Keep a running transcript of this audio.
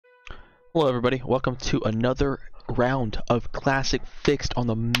Hello everybody, welcome to another round of Classic Fixed on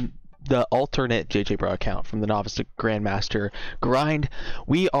the alternate JJbruhh account from the Novice to Grandmaster grind.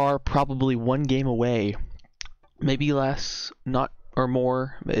 We are probably one game away, maybe less, not or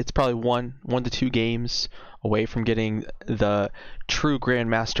more. It's probably one to two games away from getting the true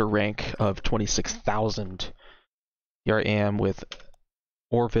Grandmaster rank of 26,000. Here I am with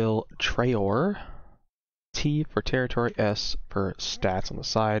Orville Trayor. T for territory, S for stats on the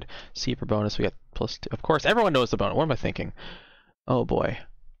side, C for bonus. We got +2. Of course, everyone knows the bonus. What am I thinking? Oh boy.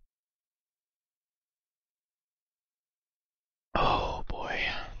 Oh boy.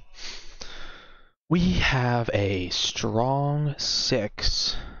 We have a strong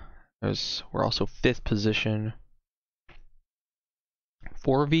 6. We're also 5th position.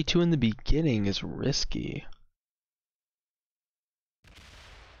 4v2 in the beginning is risky.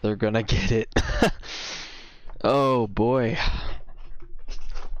 They're gonna get it. Oh boy.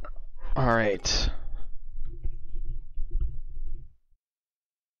 Alright.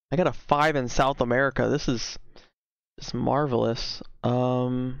 I got a 5 in South America. This is marvelous.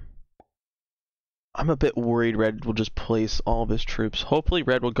 I'm a bit worried Red will just place all of his troops. Hopefully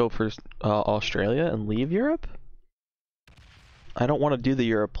Red will go for Australia and leave Europe. I don't want to do the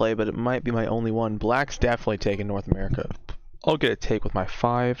Europe play, but it might be my only one. Black's definitely taking North America. I'll get a take with my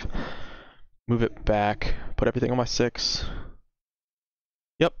 5. Move it back. Put everything on my 6.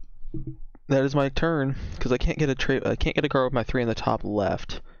 Yep. That is my turn, because I can't get a card with my 3 in the top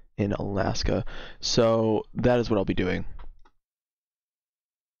left in Alaska. So that is what I'll be doing.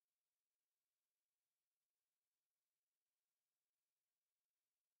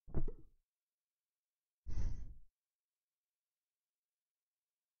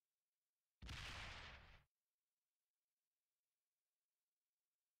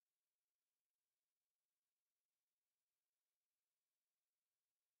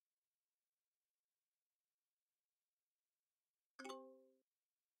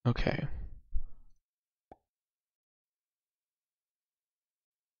 Okay.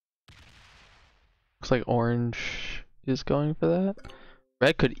 Looks like orange is going for that.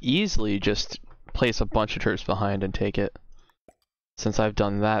 Red could easily just place a bunch of troops behind and take it. Since I've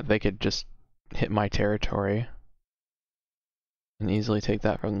done that, they could just hit my territory and easily take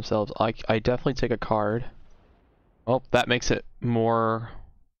that for themselves. I definitely take a card. Oh, that makes it more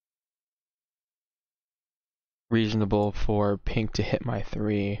reasonable for pink to hit my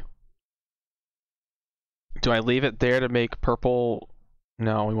 3. Do I leave it there to make purple?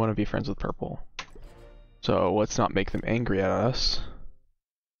 No, we want to be friends with purple. So let's not make them angry at us.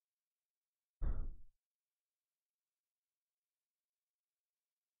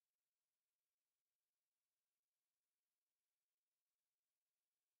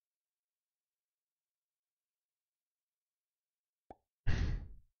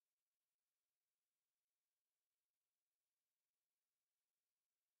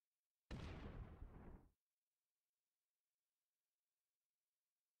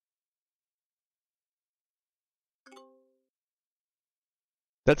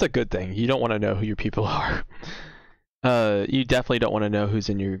 That's a good thing. You don't want to know who your people are. You definitely don't want to know who's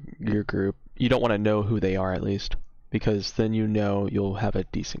in your group. You don't want to know who they are, at least, because then you know you'll have a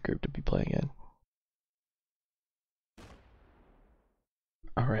decent group to be playing in.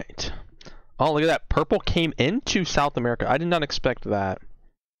 All right. Oh, look at that! Purple came into South America. I did not expect that.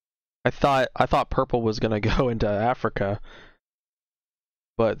 I thought purple was gonna go into Africa,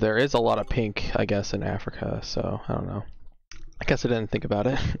 but there is a lot of pink, I guess, in Africa. So I don't know. I guess I didn't think about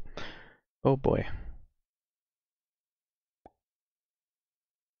it. Oh boy.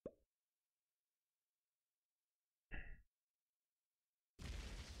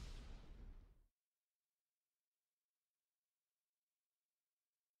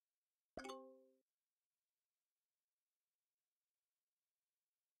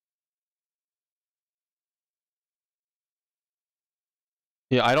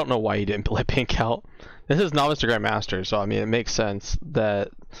 Yeah, I don't know why he didn't let pink out. This is Novice to Grandmaster, so I mean it makes sense that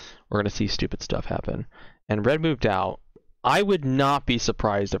we're gonna see stupid stuff happen. And red moved out. I would not be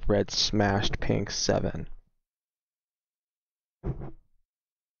surprised if red smashed pink 7.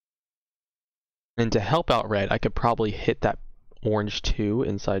 And to help out red, I could probably hit that orange 2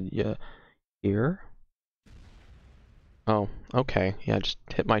 inside here. Oh, okay. Yeah, just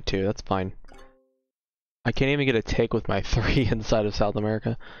hit my 2. That's fine. I can't even get a take with my 3 inside of South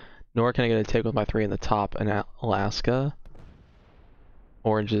America. Nor can I get a take with my 3 in the top in Alaska.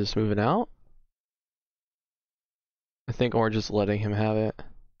 Orange is moving out. I think orange is letting him have it.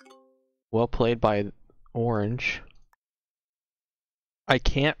 Well played by orange. I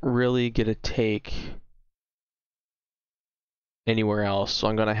can't really get a take anywhere else, so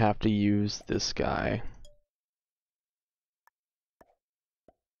I'm gonna have to use this guy.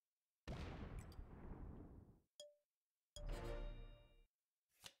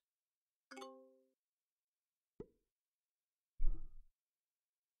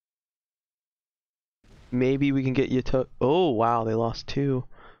 Maybe we can get you to... Oh, wow, they lost 2.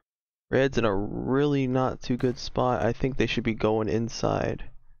 Red's in a really not too good spot. I think they should be going inside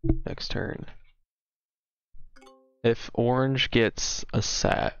next turn. If orange gets a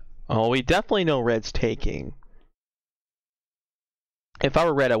set... Oh, we definitely know red's taking. If I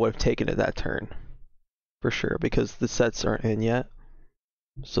were red, I would have taken it that turn. For sure, because the sets aren't in yet.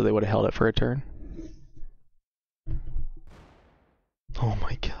 So they would have held it for a turn. Oh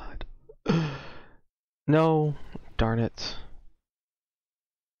my god. No, darn it.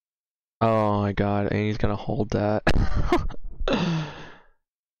 Oh my god, and he's gonna hold that.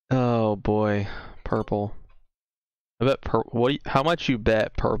 Oh boy, purple. I bet what? How much you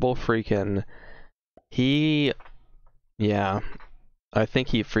bet purple freaking? Yeah, I think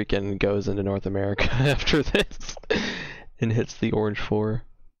he freaking goes into North America after this and hits the orange 4.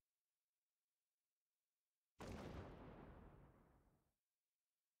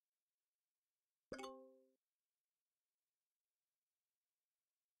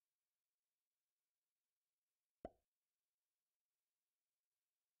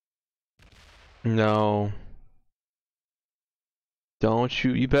 No. Don't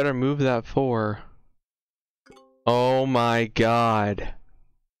you? You better move that 4. Oh my god.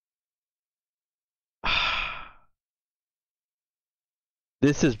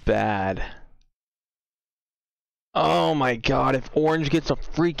 This is bad. Oh my god, if orange gets a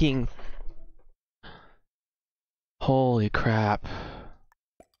freaking... Holy crap.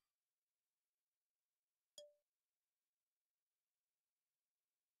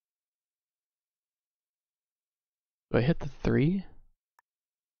 Do I hit the 3?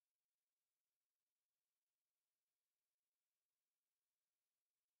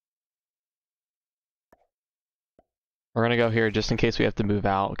 We're gonna go here just in case we have to move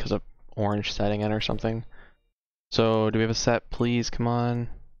out because of orange setting in or something. So, do we have a set, please? Come on.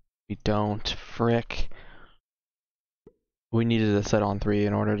 We don't. Frick. We needed a set on 3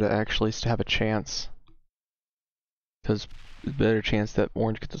 in order to actually have a chance. Because there's a better chance that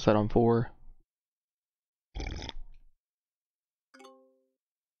orange gets a set on 4.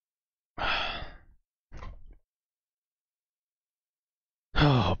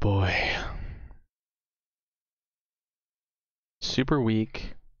 Oh boy. Super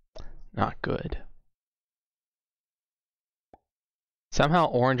weak. Not good. Somehow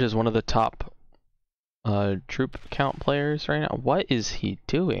orange is one of the top troop count players right now. What is he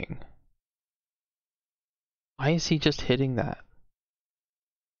doing? Why is he just hitting that?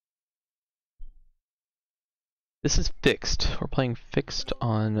 This is fixed. We're playing fixed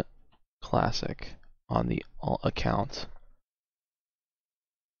on classic on the account.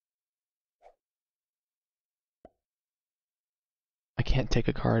 I can't take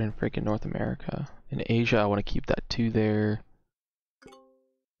a card in freaking North America. In Asia, I want to keep that 2 there.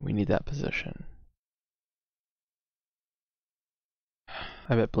 We need that position.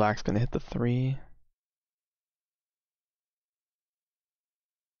 I bet black's gonna hit the 3.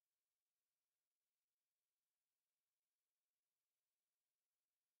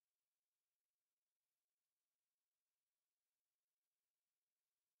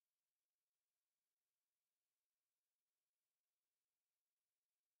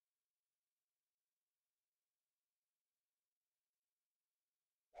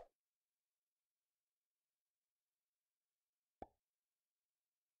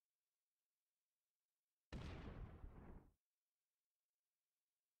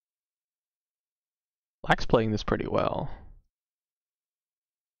 Black's playing this pretty well.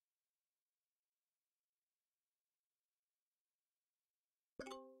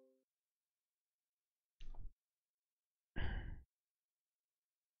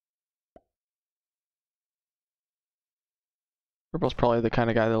 Purple's probably the kind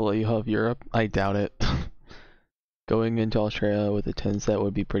of guy that'll let you have Europe. I doubt it. Going into Australia with a 10 set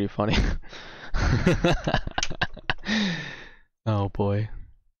would be pretty funny. Oh boy.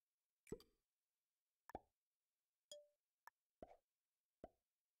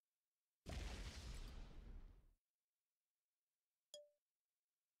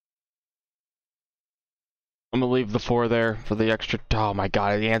 I'm gonna leave the 4 there for the extra. Oh my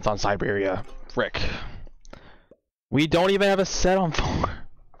god, the ants on Siberia. Frick. We don't even have a set on 4.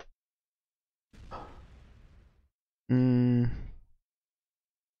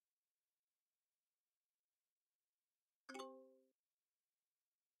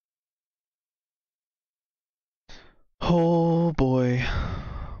 Oh boy.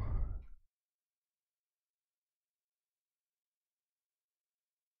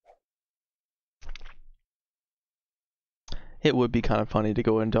 It would be kind of funny to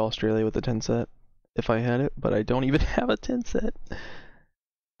go into Australia with a 10 set if I had it, but I don't even have a 10 set.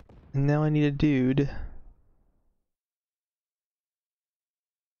 And now I need a dude.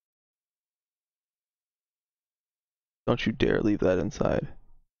 Don't you dare leave that inside.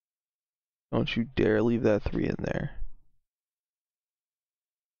 Don't you dare leave that 3 in there.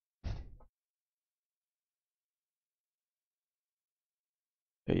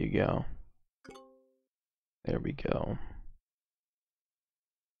 There you go. There we go.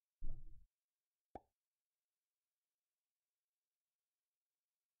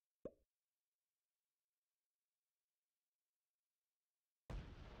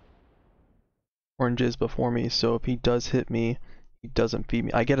 Orange is before me, so if he does hit me, he doesn't feed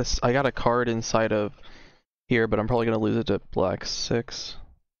me. I got a card inside of here, but I'm probably gonna lose it to black 6.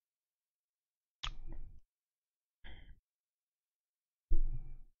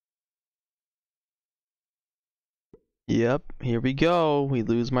 Yep, here we go. We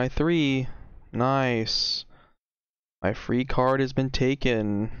lose my 3. Nice. My free card has been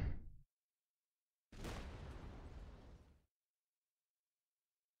taken.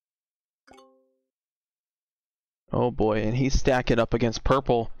 Oh boy, and he's stacking up against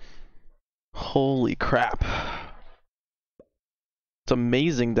purple. Holy crap. It's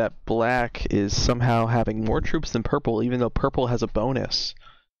amazing that black is somehow having more troops than purple, even though purple has a bonus.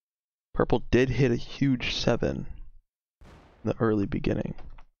 Purple did hit a huge 7 in the early beginning.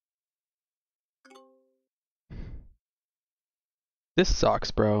 This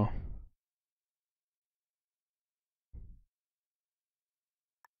sucks, bro.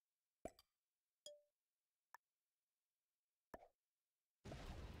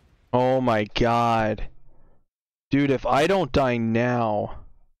 Oh my god. Dude, if I don't die now...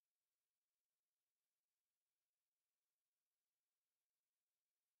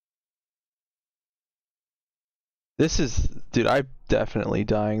 This is... Dude, I'm definitely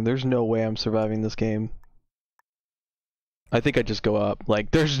dying. There's no way I'm surviving this game. I think I just go up.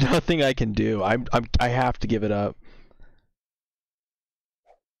 Like, there's nothing I can do. I have to give it up.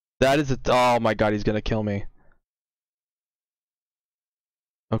 That is a... Oh my god, he's gonna kill me.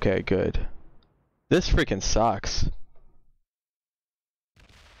 Okay, good. This freaking sucks.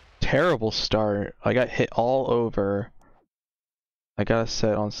 Terrible start. I got hit all over. I got a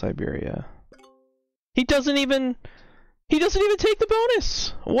set on Siberia. He doesn't even take the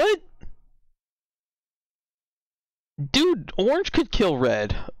bonus. What? Dude, orange could kill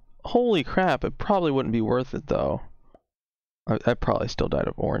red. Holy crap, it probably wouldn't be worth it though. I probably still died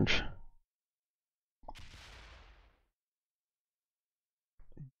of orange.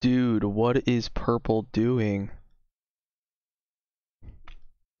 Dude, what is purple doing?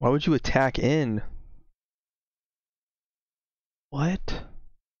 Why would you attack in? What?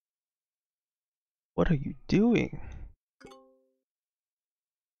 What are you doing?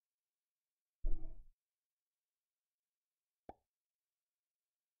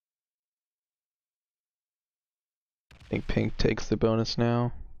 I think pink takes the bonus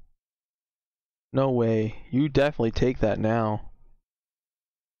now. No way. You definitely take that now.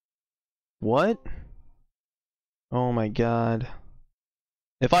 What? Oh my god.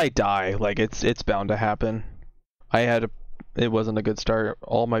 If I die, like it's bound to happen. It wasn't a good start.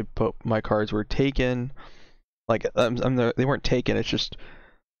 All my cards were taken. Like they weren't taken. It's just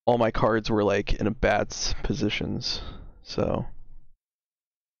all my cards were like in a bad positions. So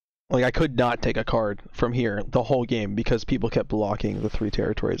like I could not take a card from here the whole game because people kept blocking the 3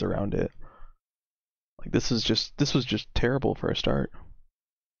 territories around it. Like this was just terrible for a start.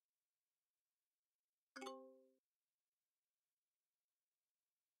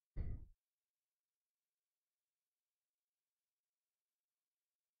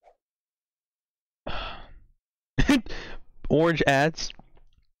 Orange adds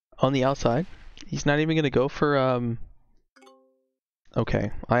on the outside. He's not even gonna go for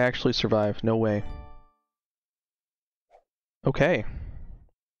okay, I actually survived. No way. Okay.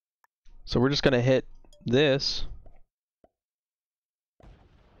 So we're just gonna hit this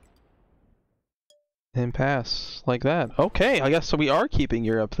and pass like that. Okay, I guess so we are keeping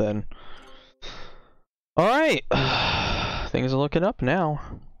Europe then. Alright. Things are looking up now.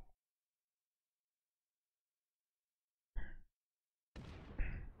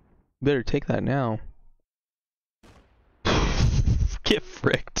 Better take that now. Get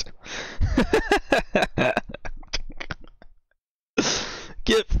fricked.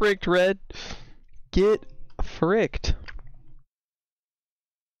 Get fricked, Red. Get fricked.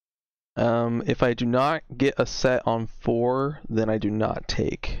 If I do not get a set on 4, then I do not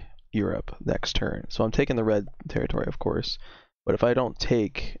take Europe next turn. So I'm taking the red territory, of course. But if I don't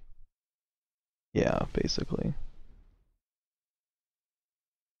take... Yeah, basically.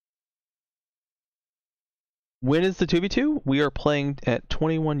 When is the 2v2? We are playing at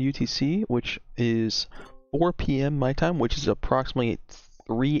 21 UTC, which is 4 p.m. my time, which is approximately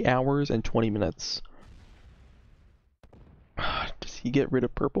 3 hours and 20 minutes. Does he get rid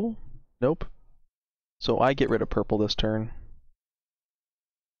of purple? Nope. So I get rid of purple this turn.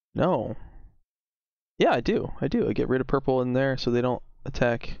 No. Yeah, I do. I get rid of purple in there so they don't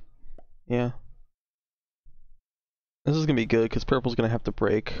attack. Yeah. This is going to be good because purple's going to have to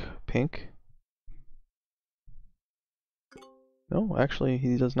break pink. No, actually,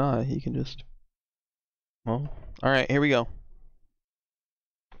 he does not. He can just... Well, alright, here we go.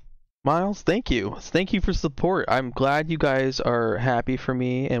 Miles, thank you. Thank you for support. I'm glad you guys are happy for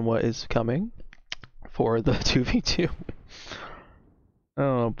me and what is coming for the 2v2.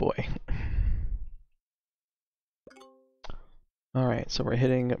 Oh boy. Alright, so we're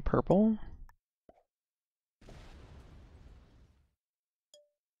hitting purple.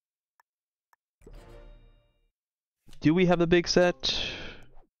 Do we have a big set?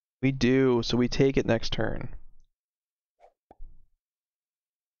 We do, so we take it next turn.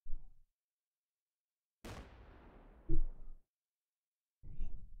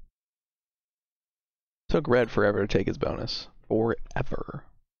 Took red forever to take his bonus. Forever.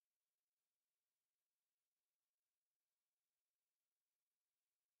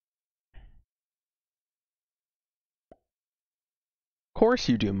 Of course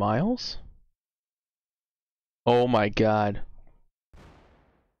you do, Miles. Oh my god.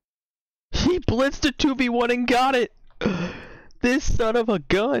 He blitzed a 2v1 and got it! This son of a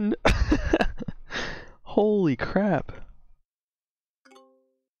gun! Holy crap.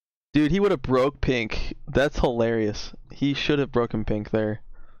 Dude, he would have broke pink. That's hilarious. He should have broken pink there.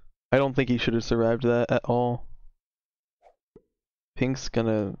 I don't think he should have survived that at all. Pink's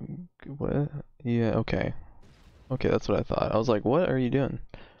gonna... What? Yeah, okay. Okay, that's what I thought. I was like, what are you doing?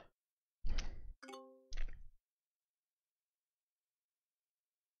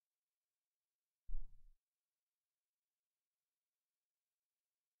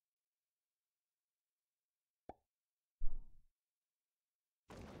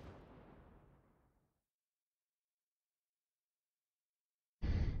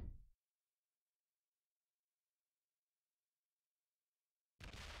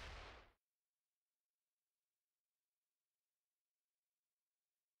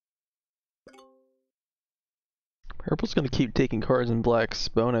 Purple's gonna keep taking cards in black's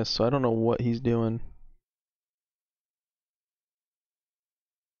bonus, so I don't know what he's doing.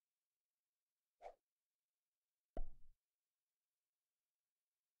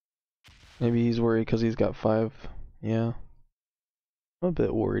 Maybe he's worried because he's got 5. Yeah. I'm a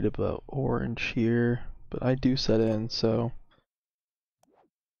bit worried about orange here, but I do set in, so...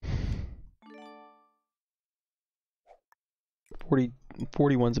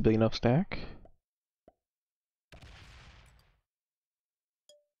 41's a big enough stack.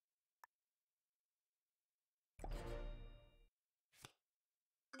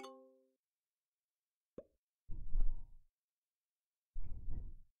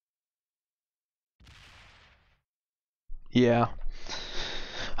 Yeah.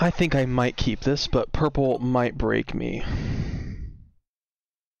 I think I might keep this, but purple might break me.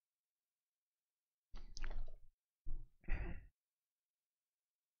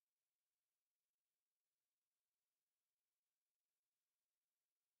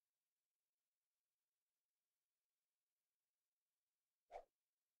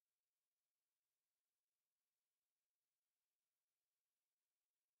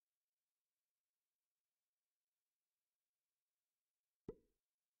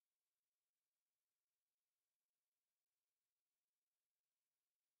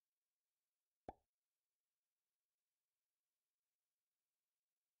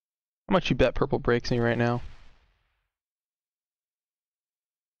 How much you bet purple breaks me right now?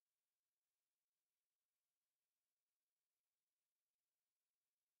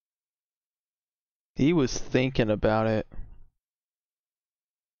 He was thinking about it.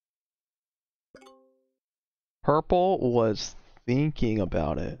 Purple was thinking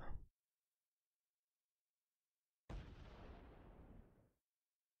about it.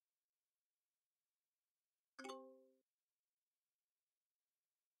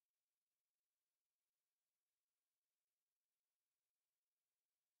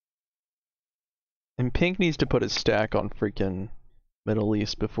 And pink needs to put his stack on freaking Middle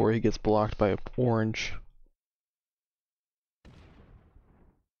East before he gets blocked by orange.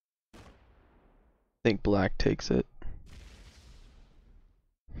 think black takes it.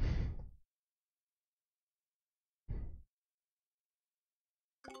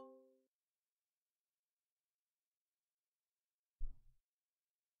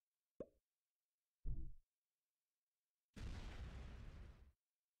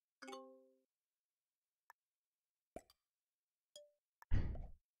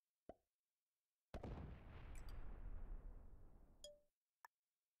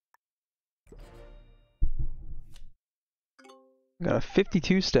 Got a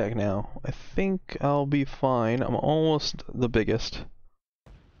 52 stack now. I think I'll be fine. I'm almost the biggest.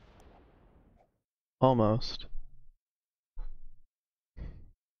 Almost.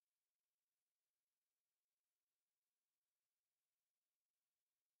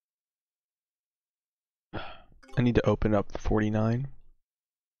 I need to open up the 49.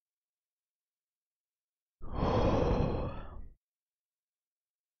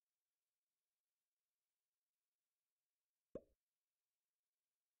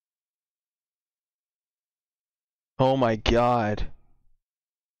 Oh my god.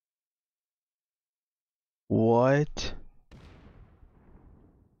 What?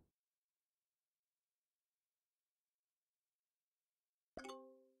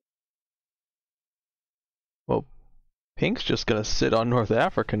 Well, pink's just gonna sit on North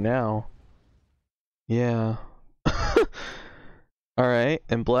Africa now. Yeah. Alright,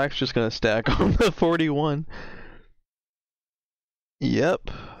 and black's just gonna stack on the 41. Yep.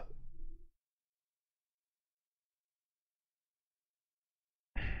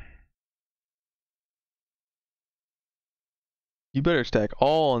 You better stack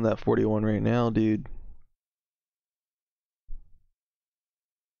all on that 41 right now, dude.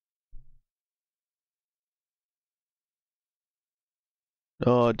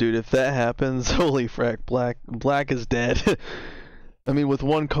 Oh, dude, if that happens, holy frack, black is dead. I mean, with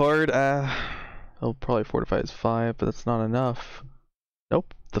one card, he'll probably fortify his 5, but that's not enough.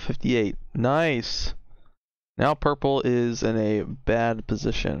 Nope, the 58. Nice! Now purple is in a bad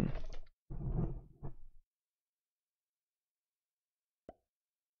position.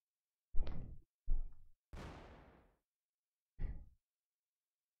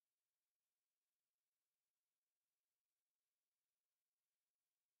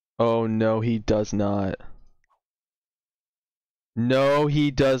 Oh, no, he does not. No, he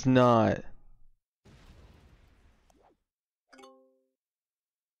does not.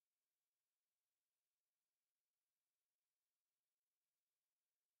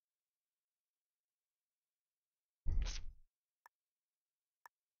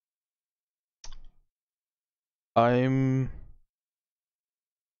 I'm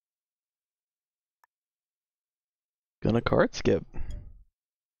gonna card skip.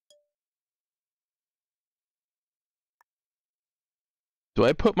 Do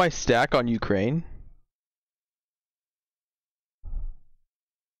I put my stack on Ukraine?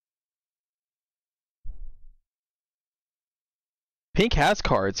 Pink has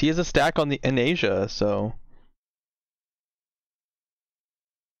cards. He has a stack on in Asia, so.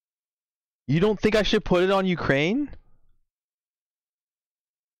 You don't think I should put it on Ukraine?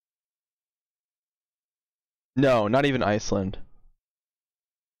 No, not even Iceland.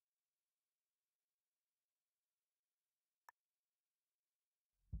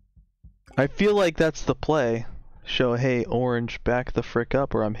 I feel like that's the play. Show, hey, orange, back the frick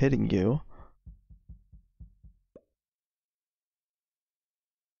up or I'm hitting you.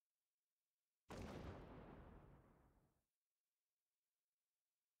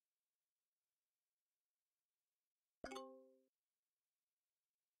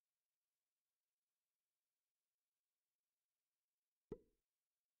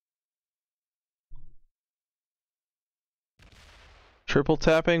 Triple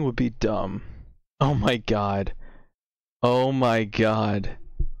tapping would be dumb. Oh my god. Oh my god.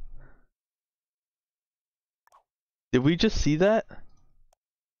 Did we just see that?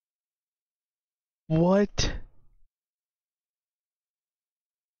 What?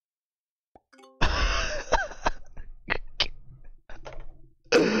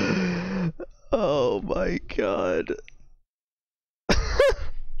 Oh my god.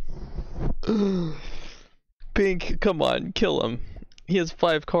 Pink, come on, kill him. He has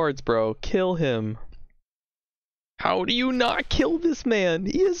 5 cards, bro. Kill him. How do you not kill this man?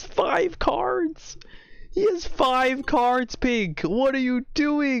 He has 5 cards. He has 5 cards, Pink. What are you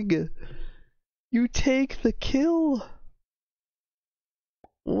doing? You take the kill.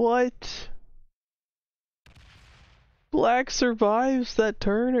 What? Black survives that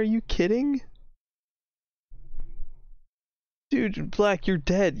turn? Are you kidding? Dude, Black, you're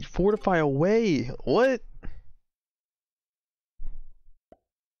dead. Fortify away. What?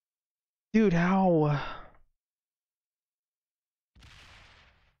 Dude, how?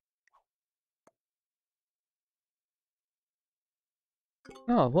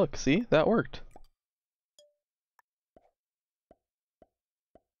 Oh, look, see? That worked.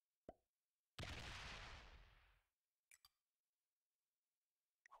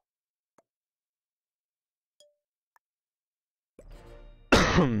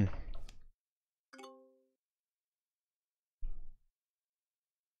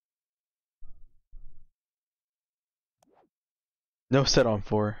 No set on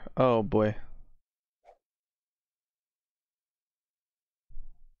 4. Oh boy.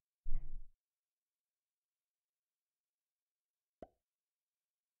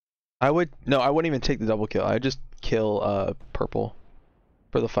 I wouldn't even take the double kill. I'd just kill purple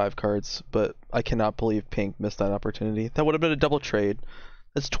for the 5 cards, but I cannot believe pink missed that opportunity. That would have been a double trade.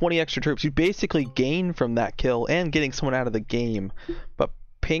 That's 20 extra troops. You basically gain from that kill and getting someone out of the game, but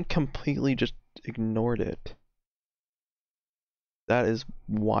pink completely just ignored it. That is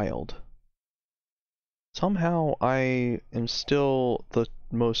wild. Somehow I am still the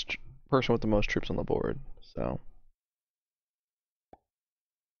most person with the most troops on the board, so.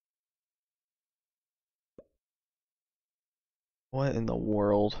 What in the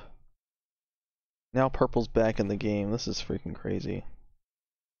world? Now purple's back in the game. This is freaking crazy.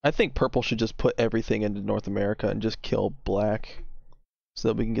 I think purple should just put everything into North America and just kill black so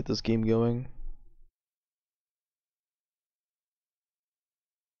that we can get this game going.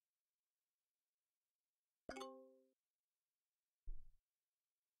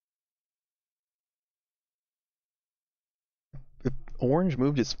 If orange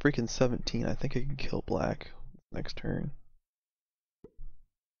moved its freaking 17, I think I can kill black next turn.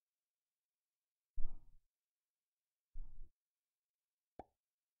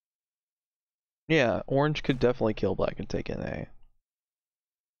 Yeah, orange could definitely kill black and take NA.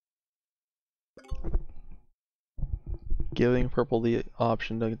 Giving purple the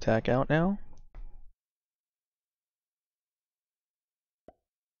option to attack out now.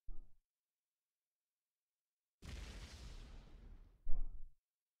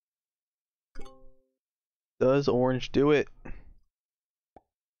 Does orange do it?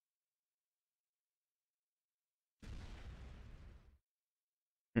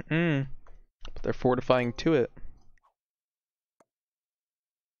 But they're fortifying to it.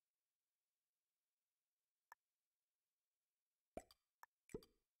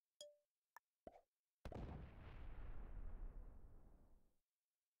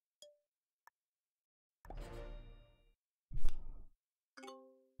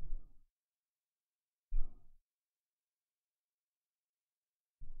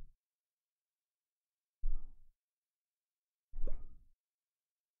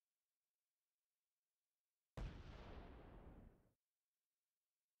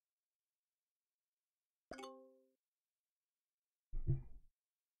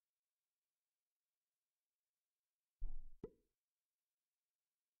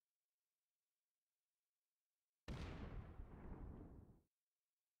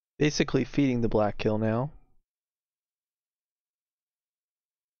 Basically feeding the black kill now.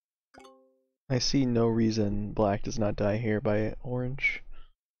 I see no reason black does not die here by orange.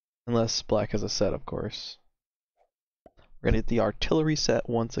 Unless black has a set, of course. We're gonna get the artillery set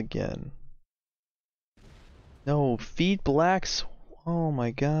once again. No, feed blacks. Oh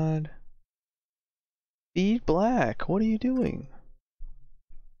my god. Feed black. What are you doing?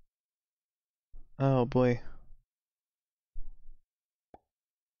 Oh boy.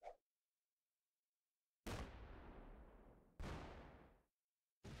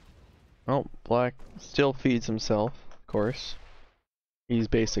 Oh, black still feeds himself, of course. He's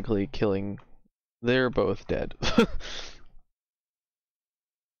basically killing. They're both dead.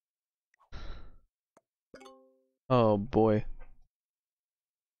 Oh boy.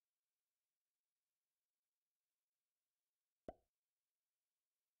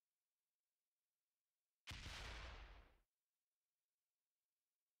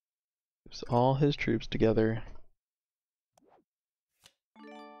 Keeps all his troops together.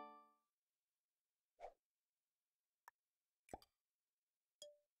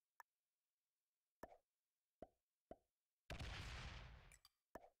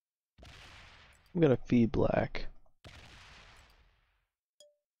 I'm gonna feed black.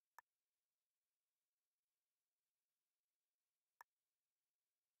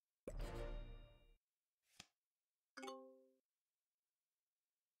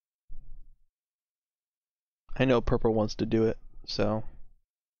 I know purple wants to do it, so.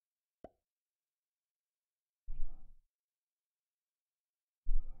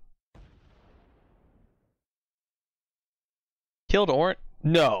 Killed orange?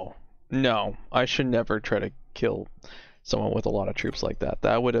 No. No, I should never try to kill someone with a lot of troops like that.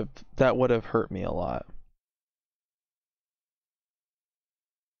 That would have hurt me a lot.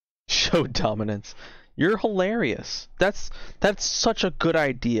 Show dominance. You're hilarious. That's such a good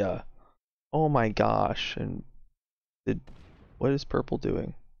idea. Oh my gosh. And what is purple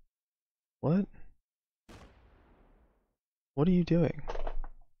doing? What? What are you doing?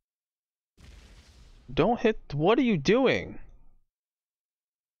 Don't hit. What are you doing?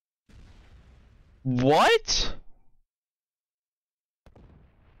 What?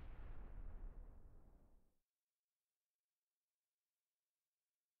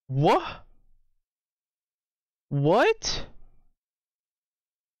 What? What?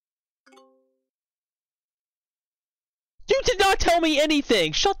 You did not tell me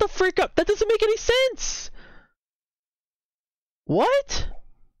anything! Shut the frick up! That doesn't make any sense! What?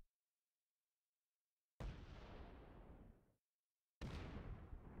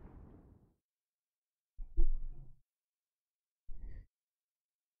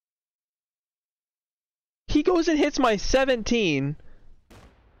 He goes and hits my 17.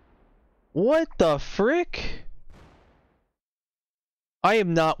 What the frick? I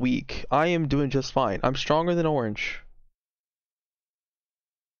am not weak. I am doing just fine. I'm stronger than orange.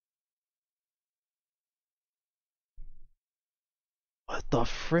 What the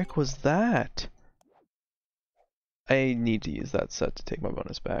frick was that? I need to use that set to take my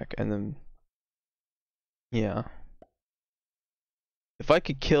bonus back, and then... yeah. If I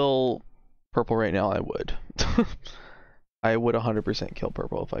could kill purple right now, I would. I would 100% kill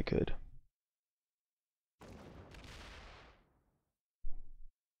purple if I could.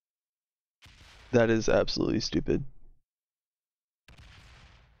 That is absolutely stupid.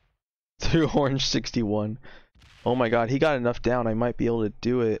 Through orange 61. Oh my god, he got enough down, I might be able to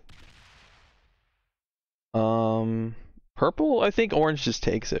do it. Purple? I think orange just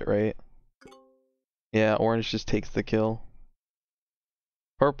takes it, right? Yeah, orange just takes the kill.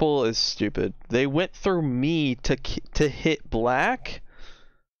 Purple is stupid. They went through me to hit black?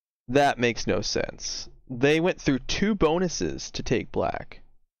 That makes no sense. They went through 2 bonuses to take black,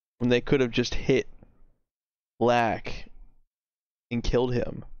 when they could have just hit black and killed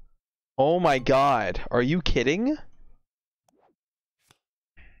him. Oh my god, are you kidding?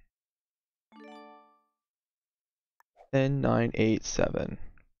 Ten, 9, 8, 7.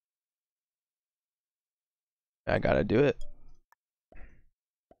 I gotta do it.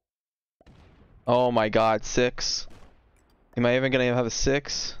 Oh my god, 6. Am I even gonna have a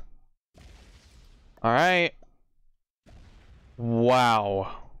 6? Alright.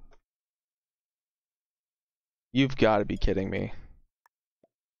 Wow. You've gotta be kidding me.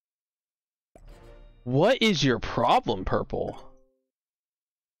 What is your problem, purple?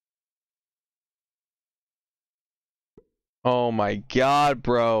 Oh my god,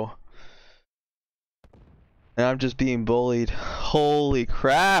 bro. And I'm just being bullied. Holy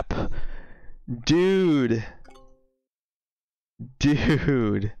crap. Dude.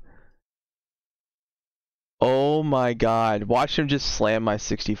 Dude. Oh my god. Watch him just slam my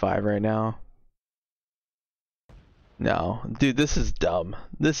 65 right now. No. Dude, this is dumb.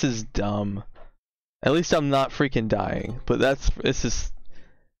 This is dumb. At least I'm not freaking dying. But this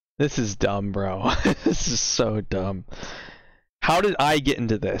is dumb, bro. This is so dumb. How did I get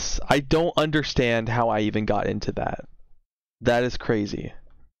into this? I don't understand how I even got into that. That is crazy.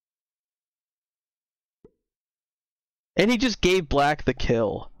 And he just gave black the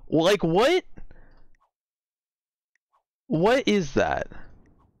kill. Like, what? What is that?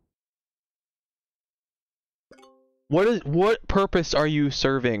 What purpose are you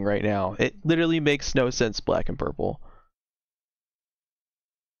serving right now? It literally makes no sense, black and purple.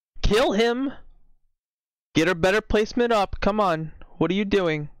 Kill him! Get a better placement up. Come on. What are you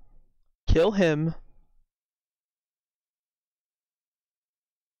doing? Kill him.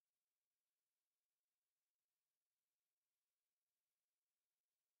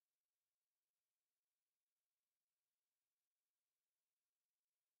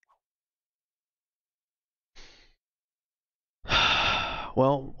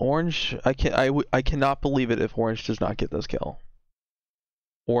 Well, orange, I cannot believe it if orange does not get this kill.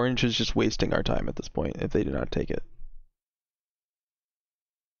 Orange is just wasting our time at this point if they do not take it.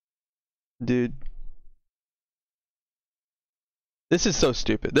 Dude. This is so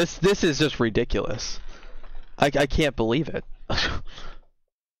stupid. This is just ridiculous. I can't believe it.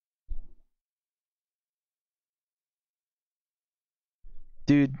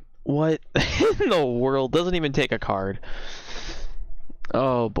 Dude, what in the world? Doesn't even take a card.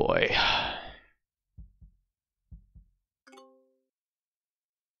 Oh boy.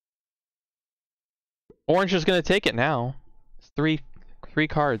 Orange is gonna take it now. It's three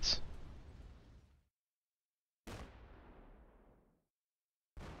cards.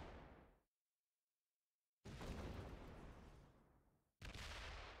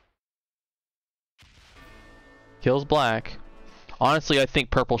 Kills black. Honestly, I think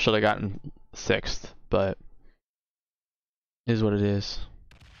purple should have gotten 6th, but it is what it is.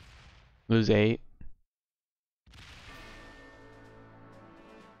 Lose 8.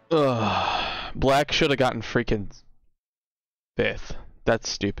 Ugh. Black should have gotten freaking 5th. That's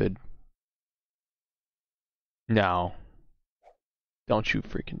stupid. No. Don't you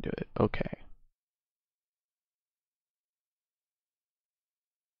freaking do it. Okay.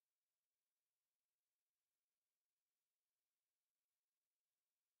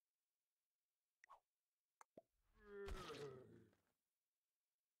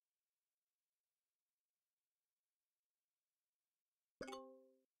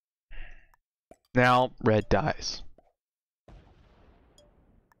 Now, red dies.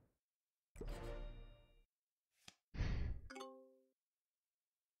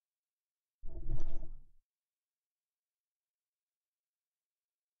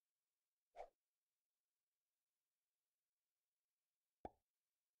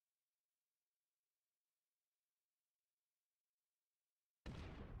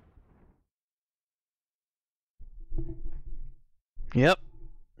 Yep.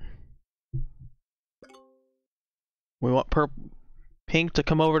 We want pink to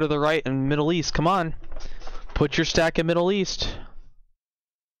come over to the right and Middle East. Come on. Put your stack in Middle East.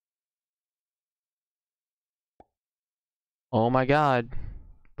 Oh my god.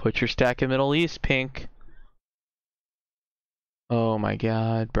 Put your stack in Middle East, pink. Oh my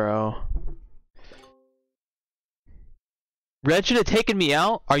god, bro. Red should have taken me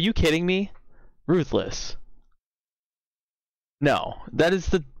out? Are you kidding me? Ruthless. No, that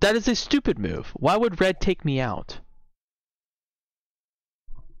is a stupid move. Why would red take me out?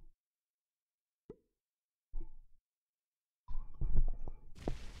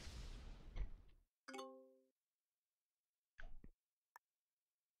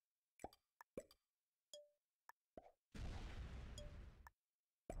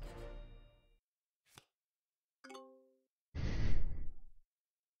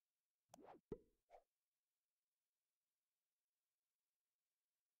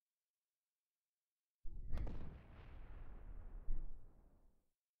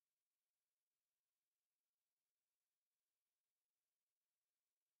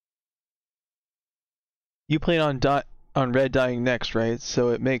 You plan on red dying next, right? So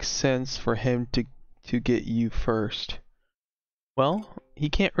it makes sense for him to get you first. Well, he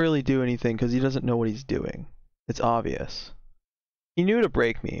can't really do anything because he doesn't know what he's doing. It's obvious. He knew to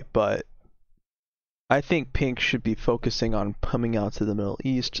break me, but I think pink should be focusing on coming out to the Middle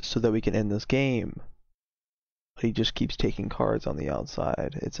East so that we can end this game. But he just keeps taking cards on the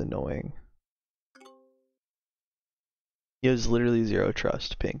outside. It's annoying. He has literally 0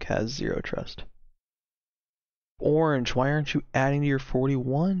 trust. Pink has 0 trust. Orange, why aren't you adding to your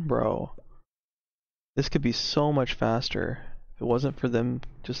 41, bro? This could be so much faster if it wasn't for them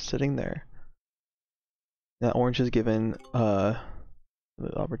just sitting there. That orange is given the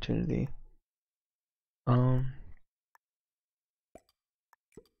opportunity. My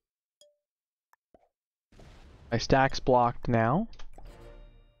stack's blocked now.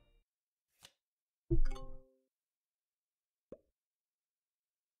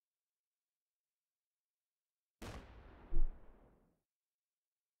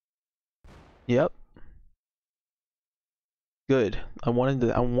 Yep. Good. I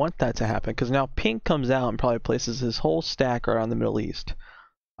want that to happen because now pink comes out and probably places his whole stack around the Middle East.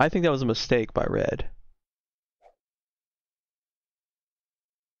 I think that was a mistake by red.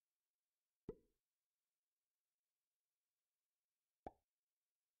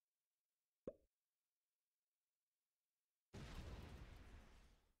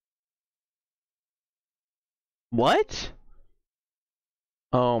 What?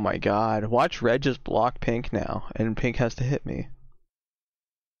 Oh my god. Watch red just block pink now, and pink has to hit me.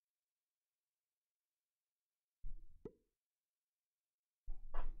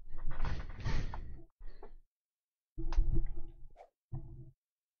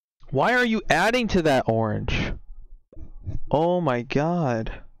 Why are you adding to that orange? Oh my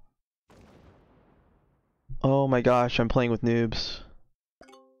god. Oh my gosh, I'm playing with noobs.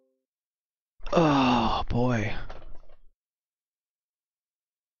 Oh boy.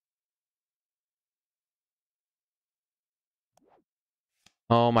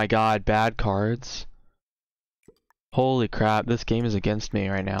 Oh my god, bad cards. Holy crap, this game is against me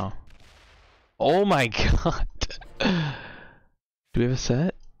right now. Oh my god. Do we have a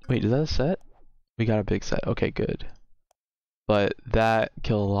set? Wait, is that a set? We got a big set. Okay, good. But that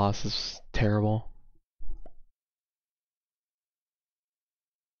kill loss is terrible.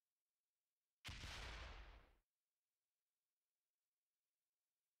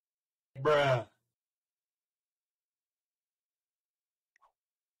 Bruh.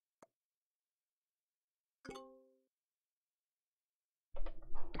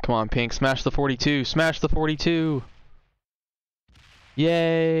 Come on, pink. Smash the 42. Smash the 42.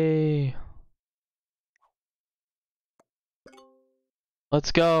 Yay.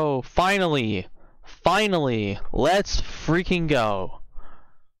 Let's go. Finally. Finally. Let's freaking go.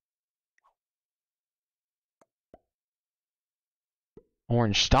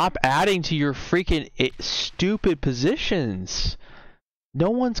 Orange, stop adding to your freaking stupid positions. No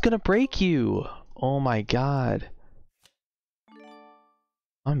one's gonna break you. Oh my god.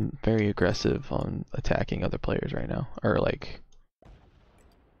 I'm very aggressive on attacking other players right now. Or like...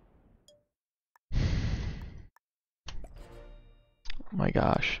 Oh my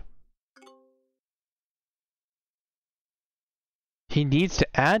gosh. He needs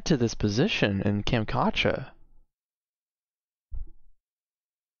to add to this position in Kamchatka.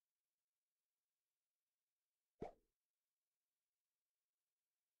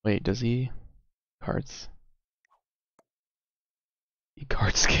 Wait, does he? Cards. He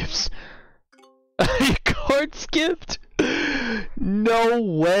card skips. He card skipped? No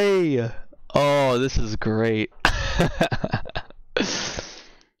way! Oh, this is great.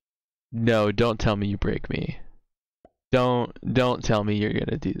 No, don't tell me you break me. Don't tell me you're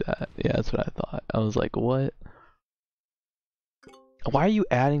gonna do that. Yeah, that's what I thought. I was like, what? Why are you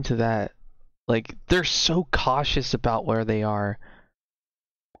adding to that? Like, they're so cautious about where they are.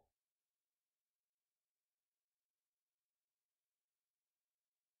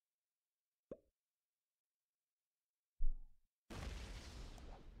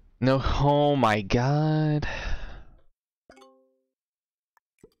 No, oh my god.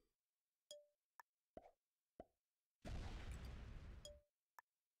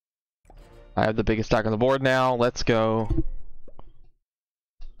 I have the biggest stack on the board now. Let's go.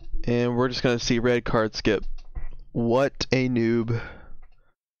 And we're just gonna see red card skip. What a noob.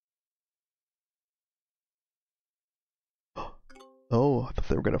 Oh, I thought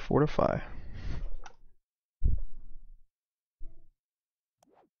they were gonna fortify.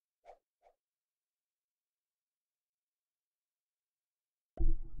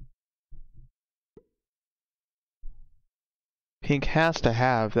 Pink has to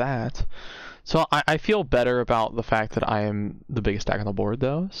have that. So I feel better about the fact that I am the biggest stack on the board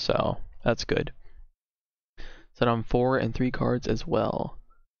though, so that's good. So I'm 4 and 3 cards as well.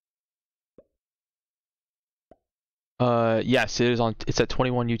 Yes, it is on. It's at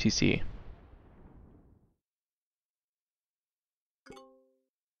 21 UTC.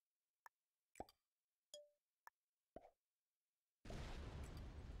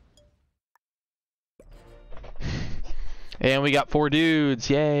 And we got 4 dudes.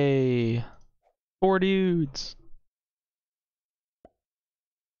 Yay! 4 dudes.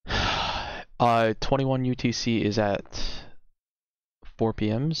 21 UTC is at 4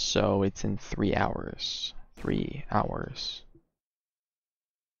 p.m. so it's in 3 hours. 3 hours.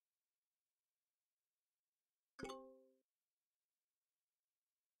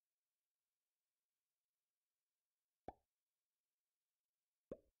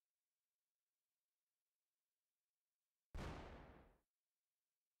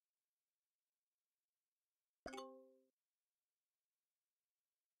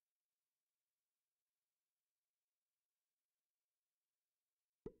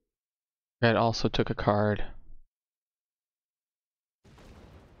 Red also took a card.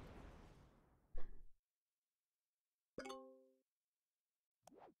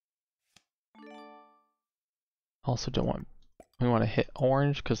 Also don't want, we want to hit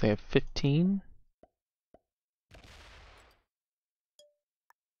orange because they have 15.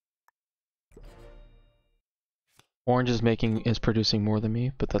 Orange is producing more than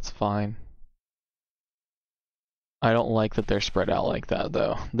me, but that's fine. I don't like that they're spread out like that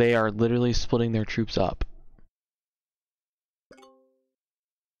though. They are literally splitting their troops up.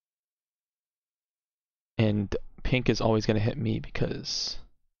 And pink is always going to hit me because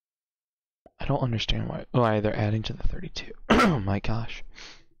I don't understand why they're adding to the 32. Oh my gosh.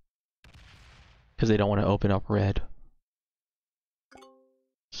 Because they don't want to open up red.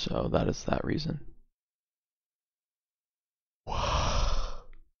 So that is that reason.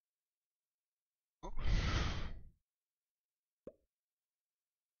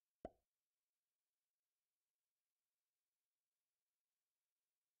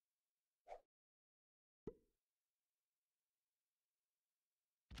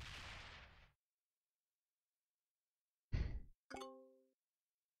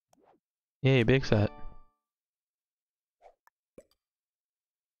 Yay, big set.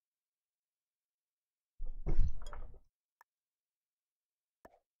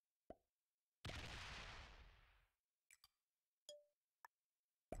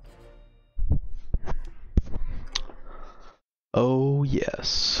 Oh,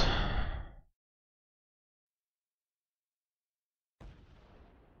 yes.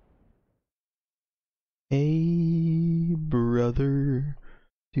 Hey, brother,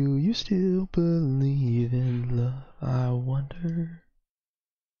 do you still believe in love? I wonder.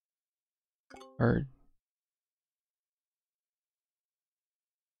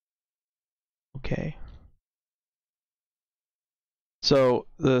 Okay. So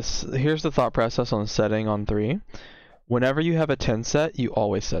here's the thought process on setting on 3. Whenever you have a 10 set, you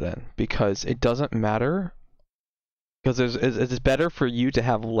always set in because it doesn't matter. Because it's better for you to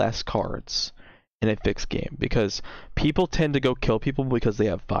have less cards in a fixed game because people tend to go kill people because they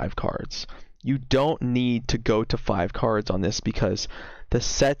have 5 cards. You don't need to go to 5 cards on this because the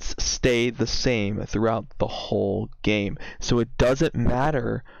sets stay the same throughout the whole game. So it doesn't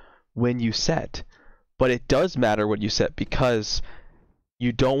matter when you set, but it does matter when you set because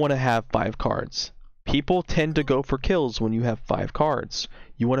you don't want to have 5 cards. People tend to go for kills when you have 5 cards.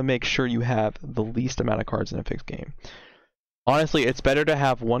 You want to make sure you have the least amount of cards in a fixed game. Honestly, it's better to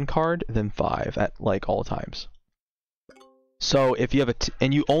have 1 card than 5 at like all times. So if you have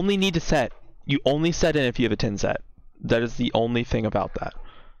and you only need to set, you only set in if you have a 10 set. That is the only thing about that.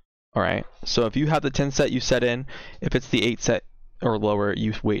 All right. So if you have the 10 set, you set in. If it's the 8 set or lower,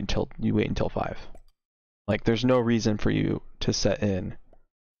 you wait until 5. Like there's no reason for you to set in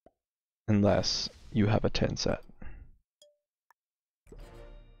unless you have a 10 set.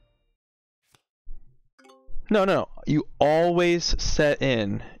 No. You always set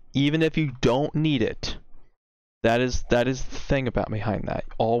in, even if you don't need it. That is the thing behind that.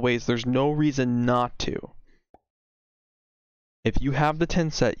 Always, there's no reason not to. If you have the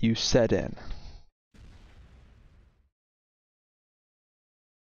 10 set, you set in.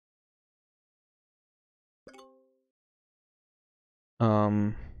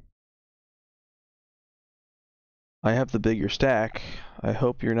 I have the bigger stack. I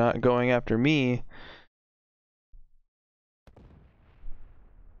hope you're not going after me.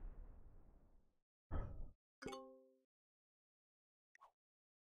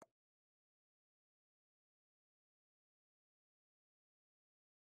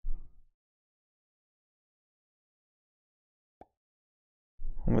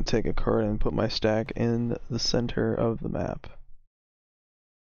 I'm gonna take a card and put my stack in the center of the map.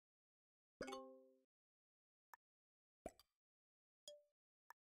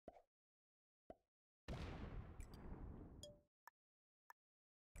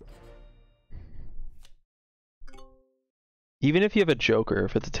 Even if you have a Joker,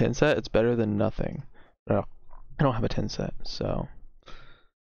 if it's a 10 set, it's better than nothing. No, I don't have a 10 set, so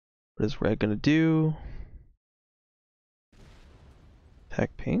what is red gonna do?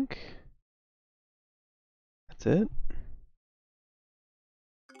 Attack pink. That's it.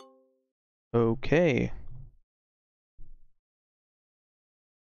 Okay.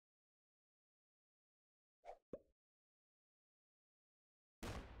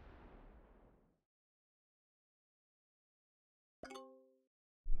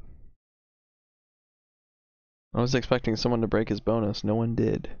 I was expecting someone to break his bonus. No one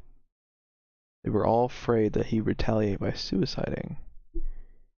did. They were all afraid that he'd retaliate by suiciding.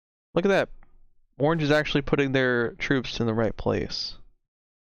 Look at that. Orange is actually putting their troops in the right place.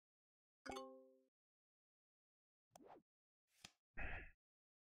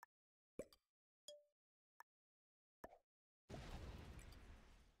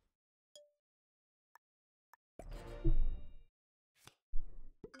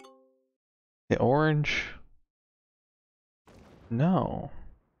 The orange... No.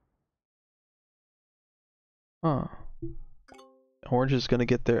 Huh. Orange is going to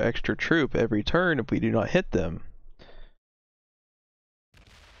get their extra troop every turn if we do not hit them.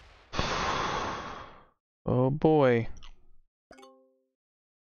 Oh boy.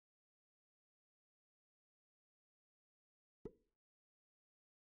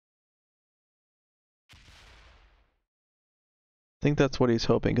 I think that's what he's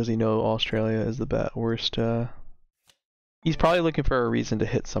hoping because he knows Australia is the worst. He's probably looking for a reason to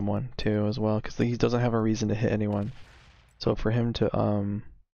hit someone too as well because he doesn't have a reason to hit anyone. So for him to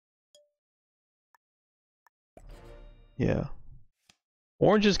yeah.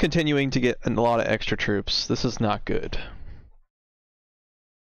 Orange is continuing to get a lot of extra troops. This is not good.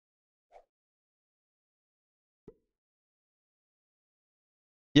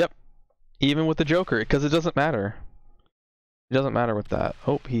 Yep. Even with the Joker, because it doesn't matter. It doesn't matter with that.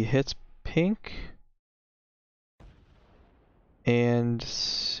 Oh, he hits pink. And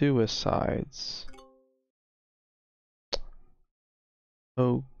suicides.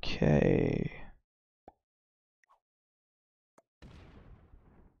 Okay.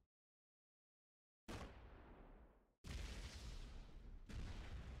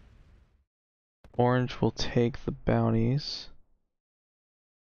 Orange will take the bounties.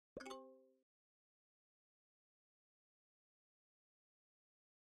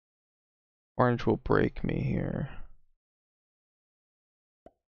 Orange will break me here.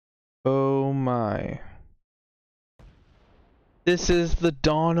 Oh my. This is the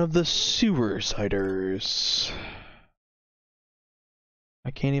dawn of the SEWERsiders. I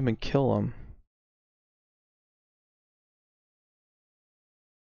can't even kill him.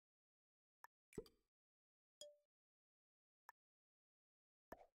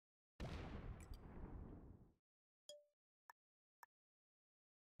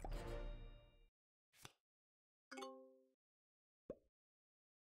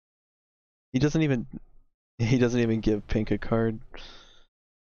 He doesn't even give Pink a card.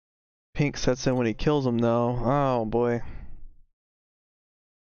 Pink sets in when he kills him though. Oh boy.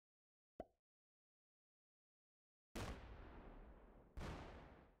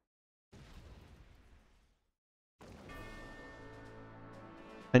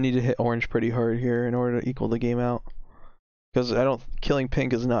 I need to hit orange pretty hard here in order to equal the game out. Because killing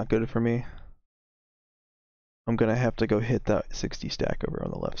pink is not good for me. I'm gonna have to go hit that 60 stack over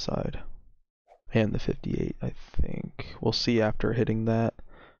on the left side. And the 58, I think. We'll see after hitting that.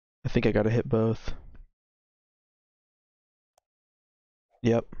 I think I gotta hit both.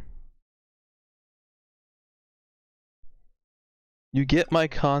 Yep. You get my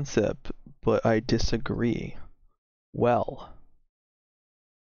concept, but I disagree. Well,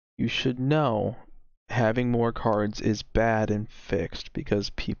 you should know having more cards is bad and fixed because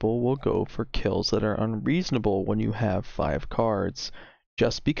people will go for kills that are unreasonable when you have 5 cards,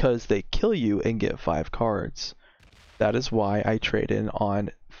 just because they kill you and get 5 cards. That is why I trade in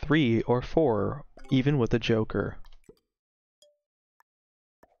on 3 or 4, even with a Joker.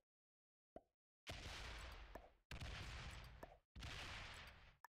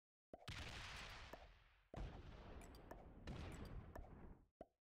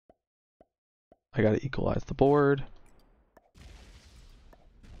 I gotta equalize the board.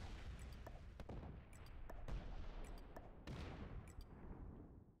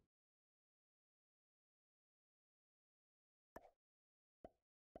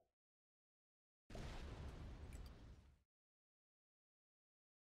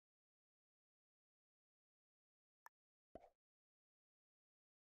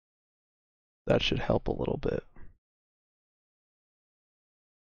 That should help a little bit.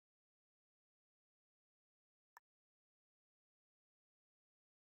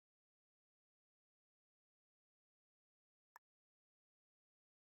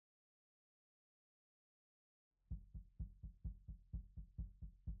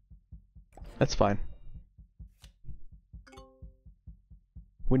 That's fine.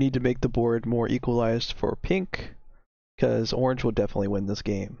 We need to make the board more equalized for pink, because orange will definitely win this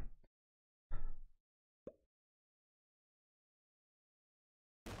game.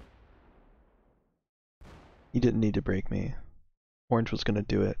 He didn't need to break me. Orange was gonna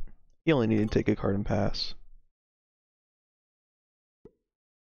do it. He only needed to take a card and pass.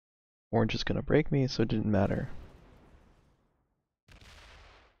 Orange is gonna break me, so it didn't matter.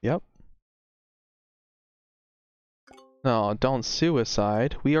 Yep. No, don't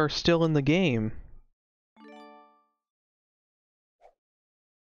suicide. We are still in the game.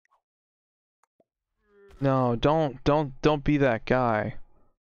 No, don't be that guy.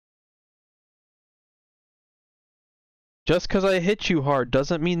 Just 'cause I hit you hard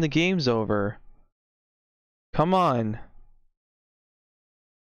doesn't mean the game's over. Come on.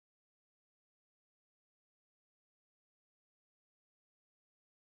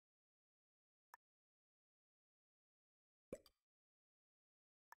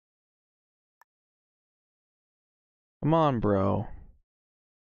 Come on, bro.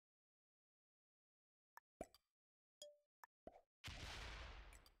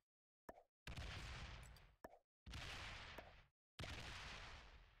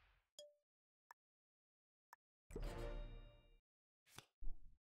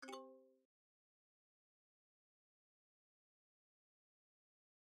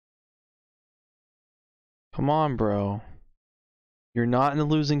 Come on, bro. You're not in a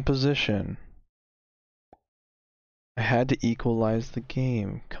losing position. I had to equalize the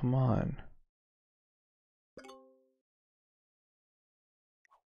game. Come on.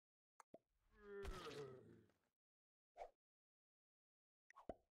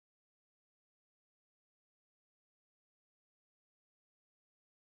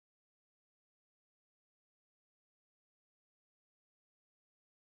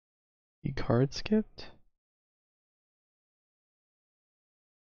 You card skipped?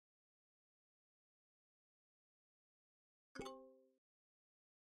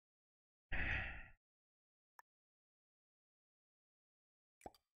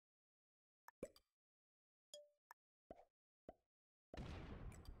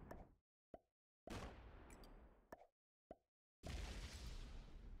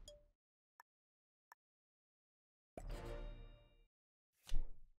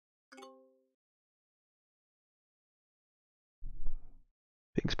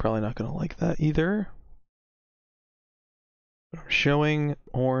 Pink's probably not gonna like that either. But I'm showing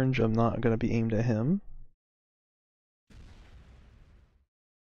orange, I'm not gonna be aimed at him.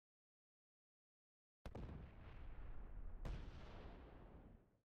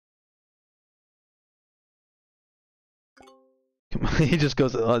 He just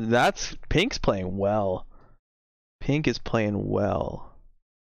goes, that's Pink's playing well. Pink is playing well.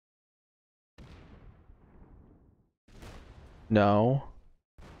 No.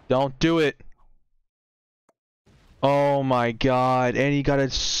 Don't do it. Oh my god. And he got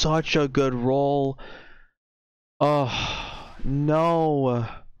such a good roll. Oh, no.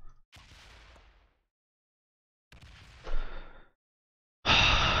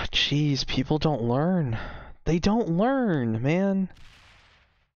 Jeez, people don't learn. They don't learn, man.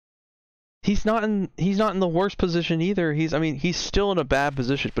 He's not in the worst position either. He's still in a bad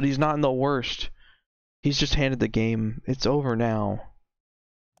position, but he's not in the worst. He's just handed the game. It's over now.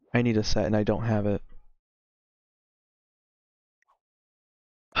 I need a set and I don't have it.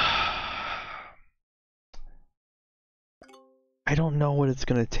 I don't know what it's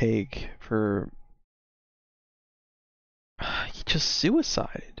gonna take for... He just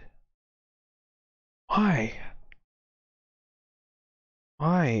suicided. Why?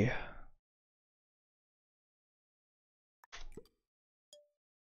 Why?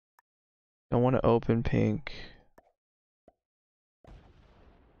 I want to open pink.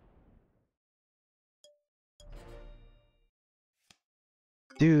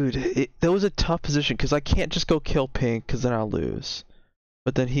 Dude, that was a tough position because I can't just go kill pink because then I'll lose.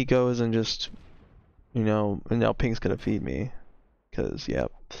 But then he goes and just, you know, and now pink's gonna feed me. Because,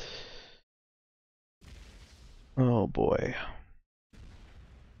 yep. Oh boy.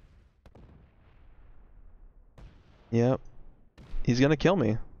 Yep. He's gonna kill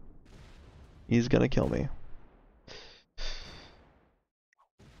me. He's gonna kill me.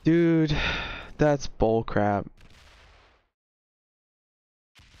 Dude, that's bullcrap.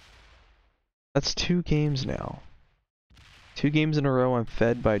 That's 2 games now. 2 games in a row I'm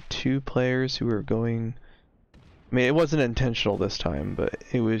fed by 2 players who are going... I mean, it wasn't intentional this time, but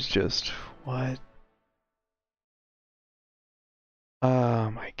it was just... What?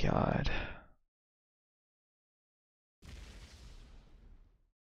 Oh my god.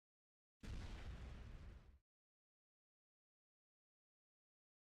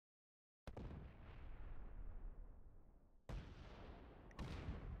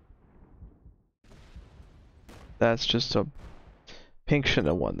 That's just a... Pink shouldn't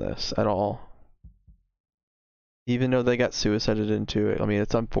have won this at all. Even though they got suicided into it. I mean,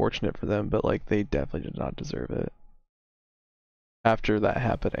 it's unfortunate for them, but like, they definitely did not deserve it. After that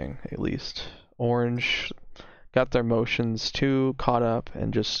happening, at least. Orange got their motions too caught up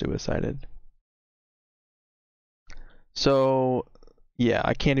and just suicided. So, yeah,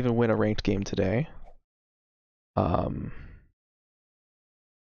 I can't even win a ranked game today.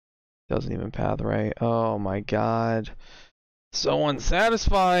 Doesn't even path right. Oh my god. So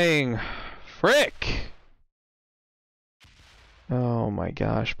unsatisfying. Frick. Oh my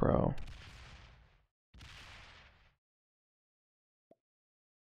gosh, bro.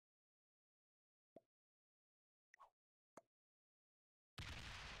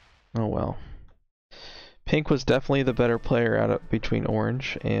 Oh well. Pink was definitely the better player out of between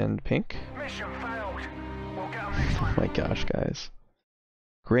orange and pink. Mission failed. We'll get 'em next time. Oh my gosh, guys.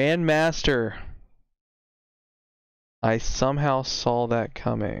 Grandmaster. I somehow saw that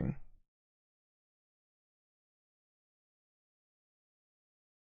coming.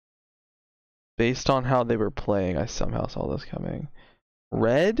 Based on how they were playing, I somehow saw this coming.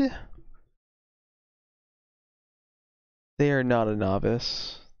 Red? They are not a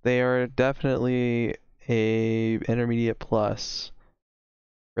novice. They are definitely a intermediate plus.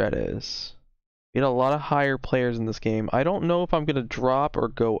 Red is. We had a lot of higher players in this game. I don't know if I'm gonna drop or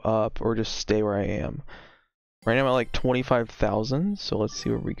go up or just stay where I am. Right now I'm at like 25,000, so let's see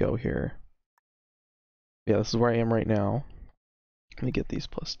where we go here. Yeah, this is where I am right now. Let me get these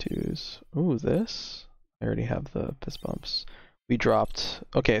 +2s. Ooh, this? I already have the fist bumps. We dropped...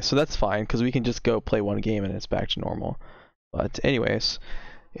 Okay, so that's fine, because we can just go play 1 game and it's back to normal. But anyways,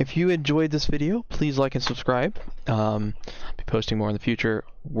 if you enjoyed this video, please like and subscribe. I'll be posting more in the future,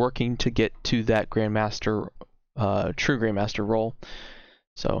 working to get to that Grandmaster, true Grandmaster role.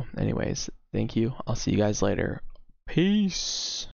 So anyways, thank you. I'll see you guys later. Peace.